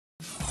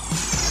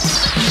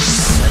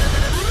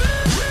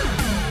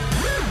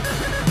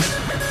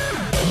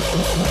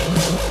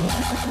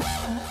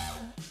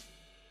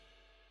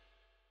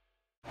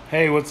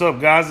Hey, what's up,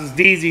 guys? It's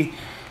DZ.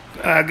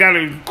 I got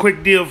a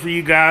quick deal for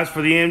you guys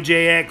for the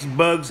Mjx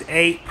Bugs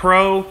 8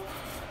 Pro.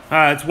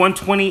 It's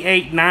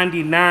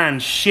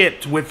 $128.99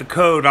 shipped with the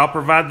code. I'll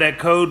provide that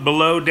code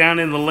below down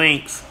in the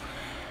links.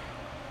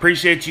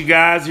 Appreciate you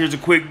guys. Here's a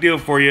quick deal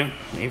for you.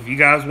 If you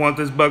guys want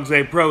this Bugs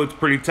 8 Pro, it's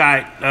pretty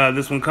tight.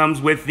 This one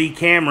comes with the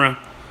camera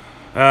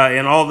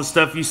and all the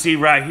stuff you see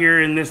right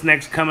here in this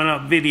next coming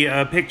up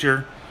video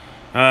picture.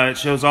 It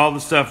shows all the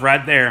stuff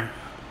right there.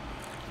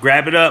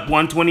 Grab it up,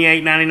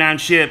 $128.99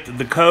 shipped.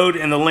 The code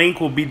and the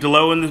link will be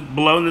below in the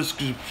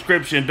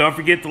description. Don't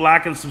forget to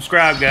like and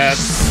subscribe, guys.